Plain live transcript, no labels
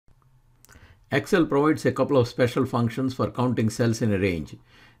Excel provides a couple of special functions for counting cells in a range.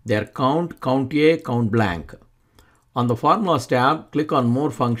 They are count, count A, count blank. On the Formulas tab, click on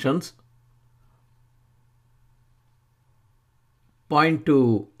More Functions, point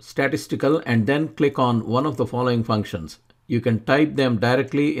to Statistical, and then click on one of the following functions. You can type them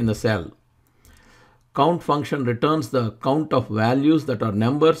directly in the cell. Count function returns the count of values that are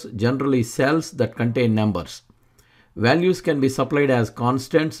numbers, generally cells that contain numbers. Values can be supplied as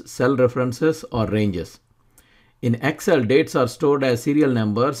constants, cell references, or ranges. In Excel, dates are stored as serial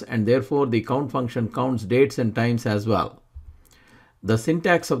numbers, and therefore the count function counts dates and times as well. The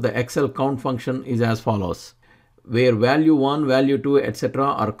syntax of the Excel count function is as follows, where value 1, value 2, etc.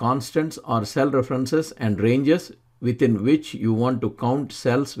 are constants or cell references and ranges within which you want to count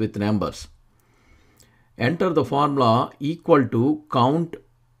cells with numbers. Enter the formula equal to count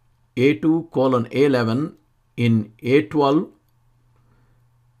A2 colon A11 in A12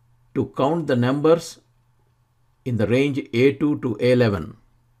 to count the numbers in the range A2 to A11.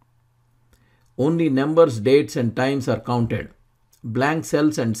 Only numbers, dates, and times are counted. Blank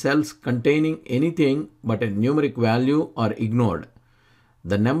cells and cells containing anything but a numeric value are ignored.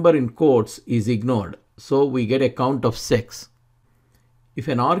 The number in quotes is ignored, so we get a count of 6. If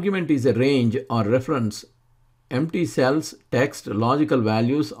an argument is a range or reference, empty cells, text, logical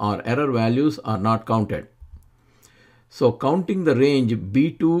values, or error values are not counted. So counting the range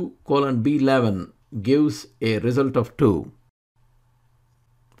B2 colon B11 gives a result of 2.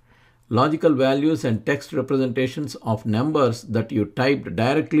 Logical values and text representations of numbers that you typed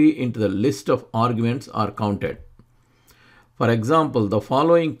directly into the list of arguments are counted. For example, the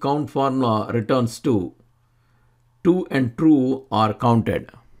following count formula returns 2. 2 and true are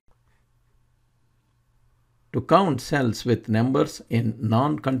counted. To count cells with numbers in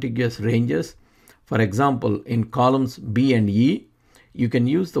non-contiguous ranges, for example, in columns B and E, you can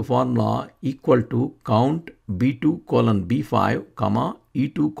use the formula equal to count B2 colon B5, comma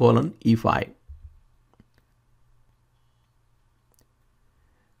E2 colon E5.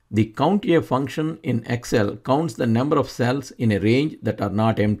 The count A function in Excel counts the number of cells in a range that are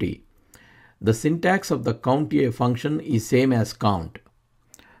not empty. The syntax of the count A function is same as count.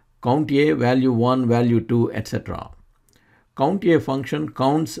 Count A, value 1, value 2, etc. Count A function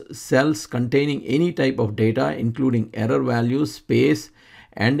counts cells containing any type of data, including error values, space,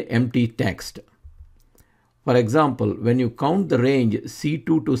 and empty text. For example, when you count the range C2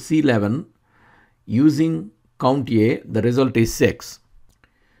 to C11 using count A, the result is 6.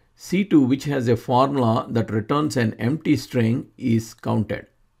 C2, which has a formula that returns an empty string, is counted.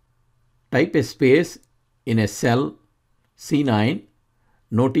 Type a space in a cell C9.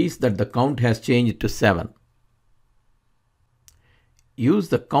 Notice that the count has changed to 7. Use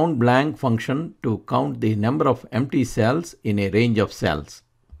the count blank function to count the number of empty cells in a range of cells.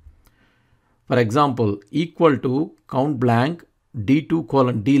 For example, equal to count blank D2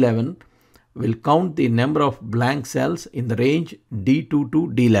 colon D11 will count the number of blank cells in the range D2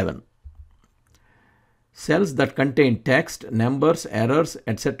 to D11. Cells that contain text, numbers, errors,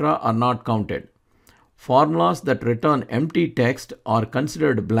 etc. are not counted. Formulas that return empty text are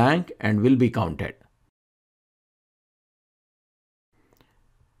considered blank and will be counted.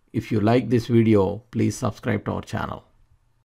 If you like this video, please subscribe to our channel.